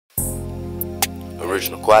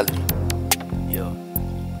Original quality. Yo.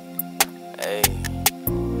 Hey.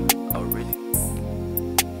 Oh, really?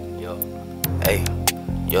 Yo. Hey.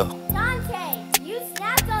 Yo. Dante, you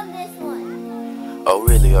snapped on this one. Oh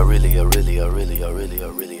really, oh really, oh really, oh really, oh really,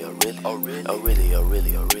 oh really, oh really, Oh, really? oh really, oh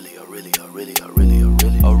really, oh really, oh really, oh really, oh really, oh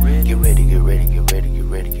really. Oh, really? Get ready, get ready, get ready, get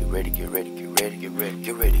ready, get ready, get ready, get ready, get ready,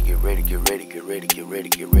 get ready, get ready, get ready, get ready, get ready,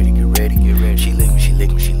 get ready, get ready, get ready. She lick me, she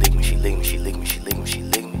lick me, she lick me, she lick me, she lick me, she lick me, she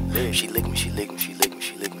lick me. She lick me, she lick me, she lick me,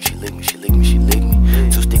 she lick me, she lick me, she lick me, she lick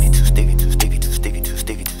me. Too sticky, too sticky, too sticky, too sticky, too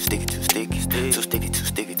sticky, too sticky, too sticky, too sticky, too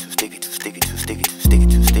sticky, too sticky, too sticky, too sticky, too sticky,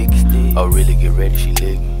 too sticky. Oh really, get ready, she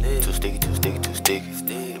lick me. Too sticky, too sticky, too sticky.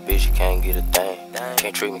 The bitch, she can't get a thing.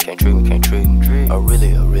 Can't trick me, can't trick me, can't trick me. Oh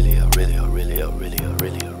really, oh really, oh really, oh really, oh really, oh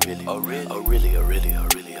really, oh really, Oh, really? oh really, oh really, oh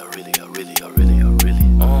really, oh really, oh really, oh really, oh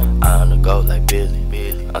really. I'm the go like Billy.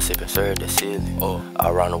 I'm sipping syrup, that's silly. All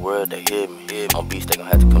around the world they hear me. On beats they gon'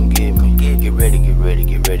 have to come get me. Get ready, get ready,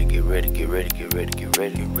 get ready, get ready, get ready, get ready, get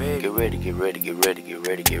ready, get ready, get ready, get ready, get ready, get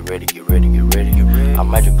ready, get ready, get ready, get ready, get ready. I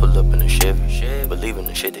might just pull up in a Chevy, believe in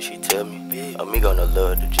the shit that she tell me. Amigo no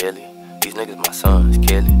love the jelly. These niggas my sons,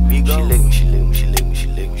 Kelly. She lick me, she lick me, she lick me, she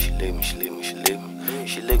lick me, she lick me, she lick me, she lick me.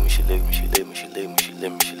 She lick me, she lick me, she lick me, she lick me, she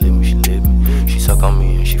lick me, she lick me, she lick me. She suck on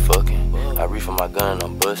me and she fucking. I reach for my gun and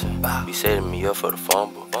I'm bustin'. Be setting me up for the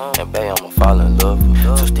fumble. And babe, I'ma fall in love.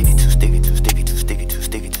 Too sticky, too sticky, too sticky, too sticky, too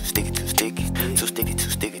sticky, too sticky, too sticky. Too sticky, too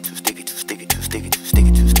sticky, too sticky, too sticky, too sticky, too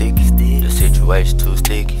sticky, too sticky. The situation too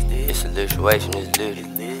sticky. It's a situation, it's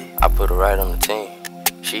lit. I put her right on the team.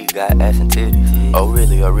 She got ass and titties. Oh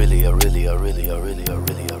really, oh really, oh really, oh really, oh really, oh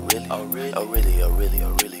really, oh really, oh really, oh really, oh really, oh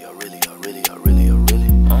really, oh really, oh really, oh really, oh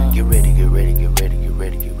really. Get ready, get ready, get ready, get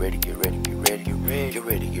ready, get ready, get ready, get ready, get ready, get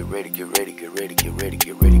ready, get ready, get ready, get ready, get ready,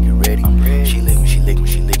 get ready, get ready. She lick me, she lick me,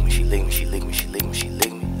 she lick me, she lick me, she lick me, she lick me, she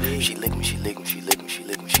lick me. She lick me, she lick me, she lick me, she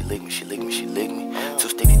lick me, she lick me, she lick me, she lick me. Too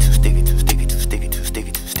sticky, too sticky, too sticky, too sticky, too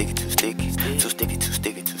sticky, too sticky, too sticky, too sticky, too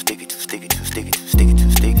sticky, too sticky, too sticky, too sticky, too sticky,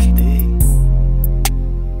 too sticky.